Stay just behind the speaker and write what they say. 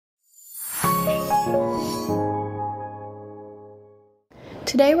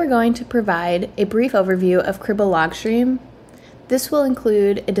Today we're going to provide a brief overview of Cribl Logstream. This will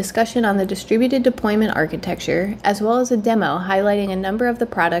include a discussion on the distributed deployment architecture, as well as a demo highlighting a number of the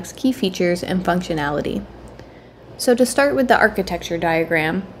product's key features and functionality. So to start with the architecture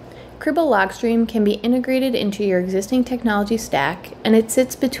diagram, Cribl Logstream can be integrated into your existing technology stack, and it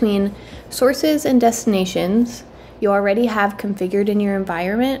sits between sources and destinations you already have configured in your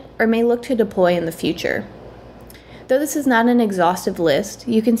environment or may look to deploy in the future. Though this is not an exhaustive list,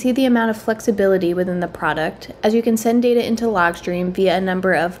 you can see the amount of flexibility within the product, as you can send data into Logstream via a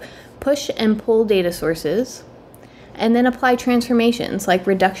number of push and pull data sources, and then apply transformations like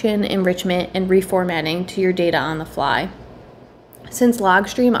reduction, enrichment, and reformatting to your data on the fly. Since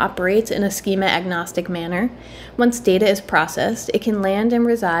Logstream operates in a schema-agnostic manner, once data is processed, it can land and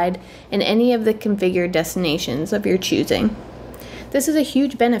reside in any of the configured destinations of your choosing. This is a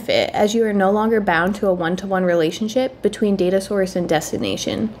huge benefit, as you are no longer bound to a one-to-one relationship between data source and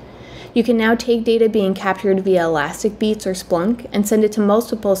destination. You can now take data being captured via Elastic Beats or Splunk and send it to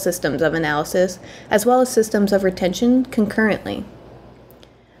multiple systems of analysis, as well as systems of retention concurrently.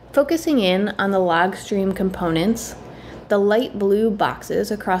 Focusing in on the Logstream components, the light blue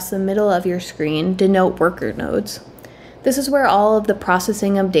boxes across the middle of your screen denote worker nodes. This is where all of the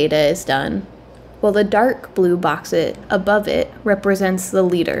processing of data is done, while the dark blue box above it represents the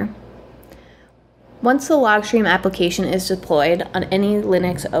leader. Once the Logstream application is deployed on any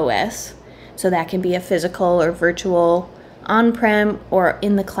Linux OS, so that can be a physical or virtual, on-prem or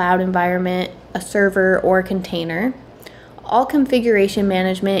in the cloud environment, a server or a container, all configuration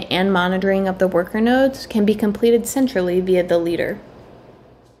management and monitoring of the worker nodes can be completed centrally via the leader.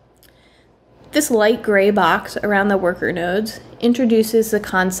 This light gray box around the worker nodes introduces the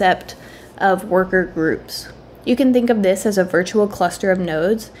concept of worker groups. You can think of this as a virtual cluster of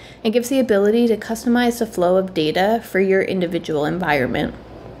nodes and gives the ability to customize the flow of data for your individual environment.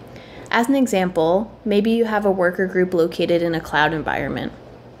 As an example, maybe you have a worker group located in a cloud environment.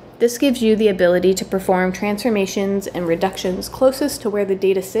 This gives you the ability to perform transformations and reductions closest to where the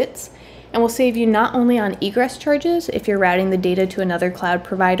data sits, and will save you not only on egress charges if you're routing the data to another cloud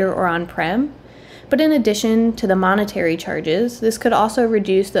provider or on-prem, but in addition to the monetary charges, this could also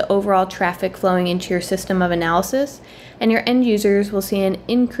reduce the overall traffic flowing into your system of analysis, and your end users will see an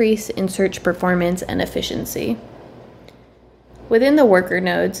increase in search performance and efficiency. Within the worker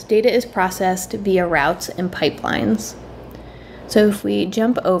nodes, data is processed via routes and pipelines. So if we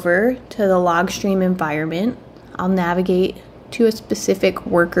jump over to the Logstream environment, I'll navigate to a specific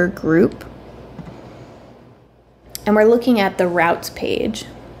worker group, and we're looking at the routes page.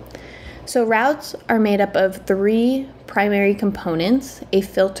 So routes are made up of three primary components: a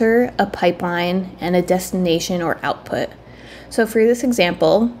filter, a pipeline, and a destination or output. So for this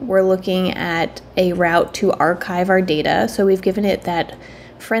example, we're looking at a route to archive our data. So we've given it that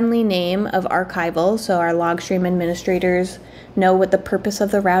friendly name of archival, so our Logstream administrators know what the purpose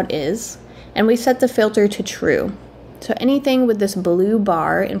of the route is, and we set the filter to true. So anything with this blue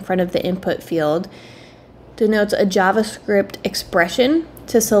bar in front of the input field denotes a JavaScript expression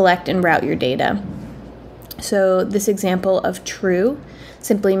to select and route your data. So this example of true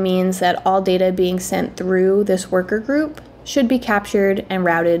simply means that all data being sent through this worker group should be captured and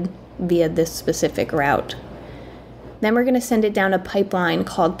routed via this specific route. Then we're going to send it down a pipeline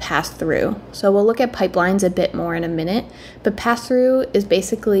called pass-through. So we'll look at pipelines a bit more in a minute, but pass-through is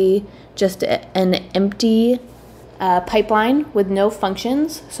basically just an empty pipeline with no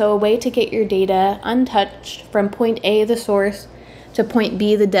functions. So a way to get your data untouched from point A, the source, to point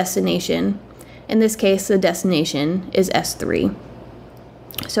B, the destination. In this case, the destination is S3.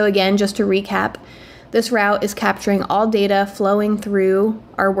 So again, just to recap, this route is capturing all data flowing through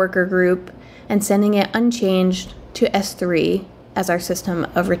our worker group and sending it unchanged to S3 as our system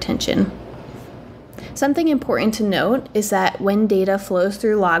of retention. Something important to note is that when data flows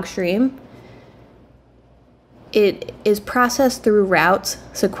through Logstream, it is processed through routes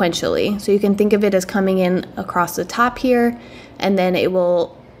sequentially. So you can think of it as coming in across the top here, and then it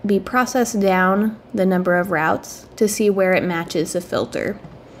will be processed down the number of routes to see where it matches the filter.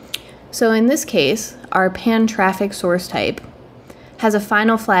 So in this case, our pan traffic source type has a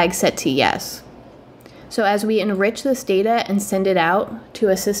final flag set to yes. So as we enrich this data and send it out to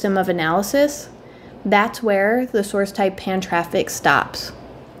a system of analysis, that's where the source type pan traffic stops,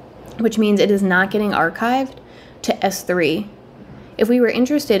 which means it is not getting archived to S3. If we were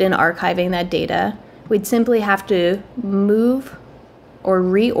interested in archiving that data, we'd simply have to move or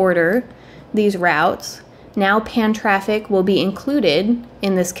reorder these routes. Now pan traffic will be included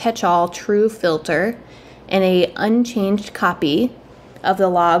in this catch-all true filter, and an unchanged copy of the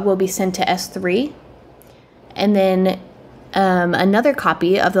log will be sent to S3, and then another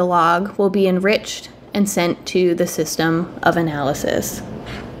copy of the log will be enriched and sent to the system of analysis.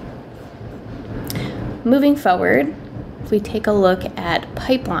 Moving forward, if we take a look at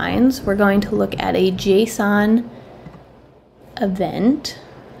pipelines, we're going to look at a JSON event.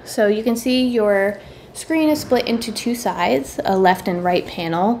 So you can see your screen is split into two sides, a left and right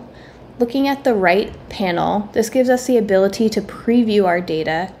panel. Looking at the right panel, this gives us the ability to preview our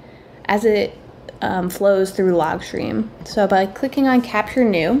data as it flows through LogStream. So by clicking on Capture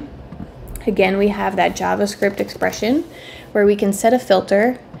New, again, we have that JavaScript expression where we can set a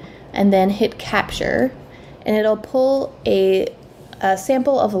filter and then hit Capture, and it'll pull a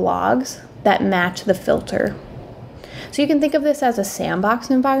sample of logs that match the filter. So you can think of this as a sandbox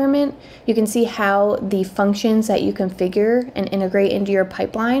environment. You can see how the functions that you configure and integrate into your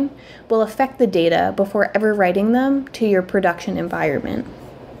pipeline will affect the data before ever writing them to your production environment.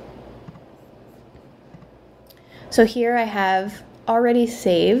 So here I have already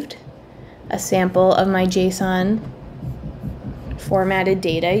saved a sample of my JSON formatted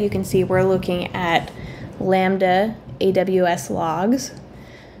data. You can see we're looking at Lambda AWS logs.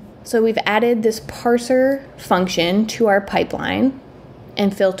 So we've added this parser function to our pipeline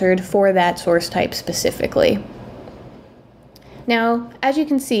and filtered for that source type specifically. Now, as you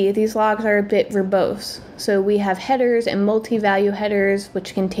can see, these logs are a bit verbose. So we have headers and multi-value headers,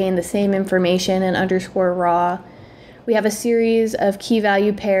 which contain the same information and underscore raw. We have a series of key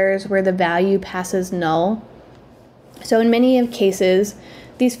value pairs where the value passes null. So in many cases,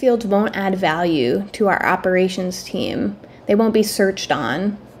 these fields won't add value to our operations team. They won't be searched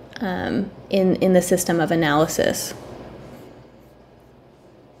on in the system of analysis.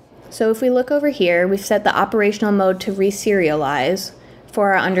 So if we look over here, we've set the operational mode to reserialize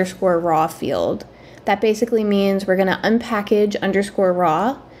for our underscore raw field. That basically means we're going to unpackage underscore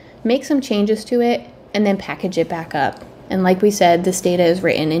raw, make some changes to it, and then package it back up. And like we said, this data is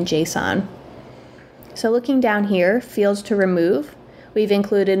written in JSON. So looking down here, fields to remove, we've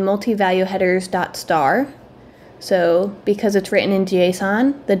included multi-value headers .star. So because it's written in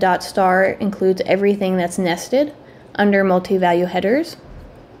JSON, the .star includes everything that's nested under multi-value headers.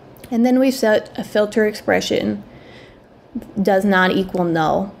 And then we've set a filter expression does not equal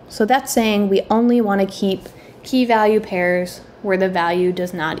null. So that's saying we only want to keep key value pairs where the value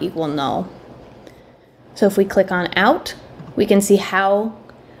does not equal null. So if we click on out, we can see how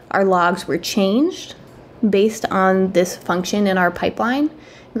our logs were changed based on this function in our pipeline.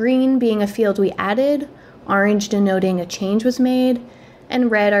 Green being a field we added, orange denoting a change was made,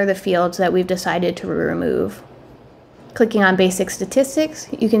 and red are the fields that we've decided to remove. Clicking on basic statistics,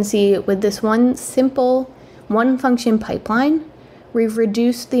 you can see with this one simple one function pipeline, we've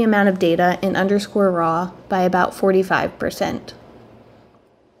reduced the amount of data in underscore raw by about 45%.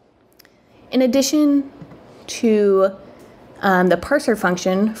 In addition to the parser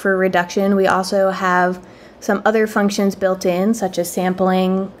function for reduction, we also have some other functions built in, such as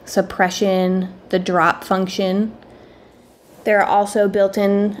sampling, suppression, the drop function. There are also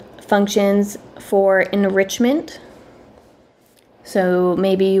built-in functions for enrichment. So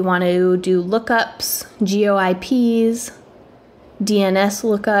maybe you want to do lookups, GeoIPs,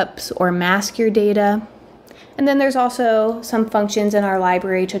 DNS lookups, or mask your data. And then there's also some functions in our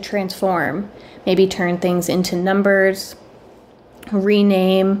library to transform, maybe turn things into numbers,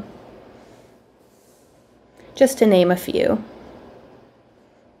 rename, just to name a few.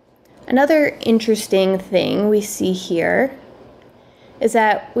 Another interesting thing we see here is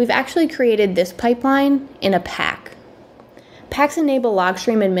that we've actually created this pipeline in a pack. Packs enable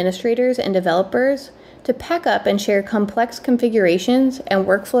LogStream administrators and developers to pack up and share complex configurations and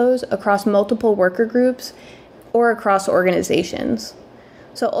workflows across multiple worker groups or across organizations.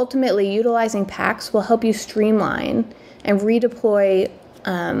 So ultimately, utilizing packs will help you streamline and redeploy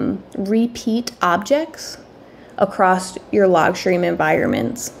repeat objects across your LogStream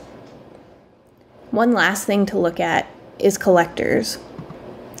environments. One last thing to look at is collectors.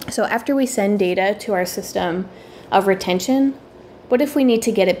 So after we send data to our system of retention, what if we need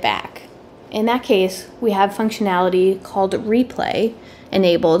to get it back? In that case, we have functionality called replay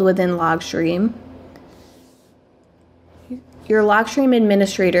enabled within LogStream. Your LogStream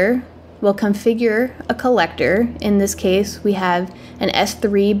administrator will configure a collector. In this case, we have an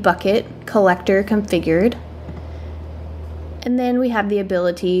S3 bucket collector configured. And then we have the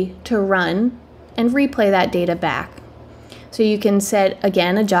ability to run and replay that data back. So you can set,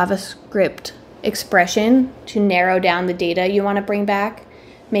 again, a JavaScript expression to narrow down the data you want to bring back,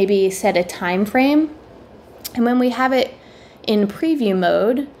 maybe set a time frame. And when we have it in preview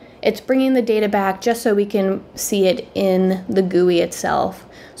mode, it's bringing the data back just so we can see it in the GUI itself.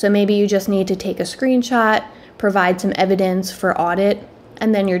 So maybe you just need to take a screenshot, provide some evidence for audit,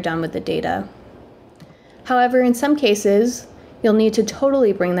 and then you're done with the data. However, in some cases, you'll need to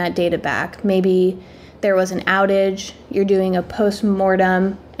totally bring that data back. Maybe there was an outage, you're doing a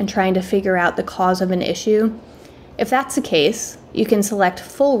post-mortem and trying to figure out the cause of an issue. If that's the case, you can select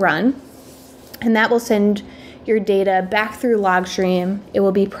full run, and that will send your data back through Logstream. It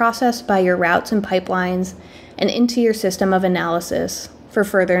will be processed by your routes and pipelines and into your system of analysis for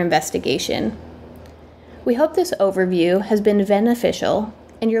further investigation. We hope this overview has been beneficial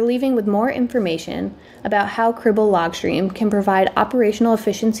and you're leaving with more information about how Cribl Logstream can provide operational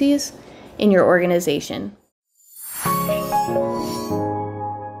efficiencies in your organization.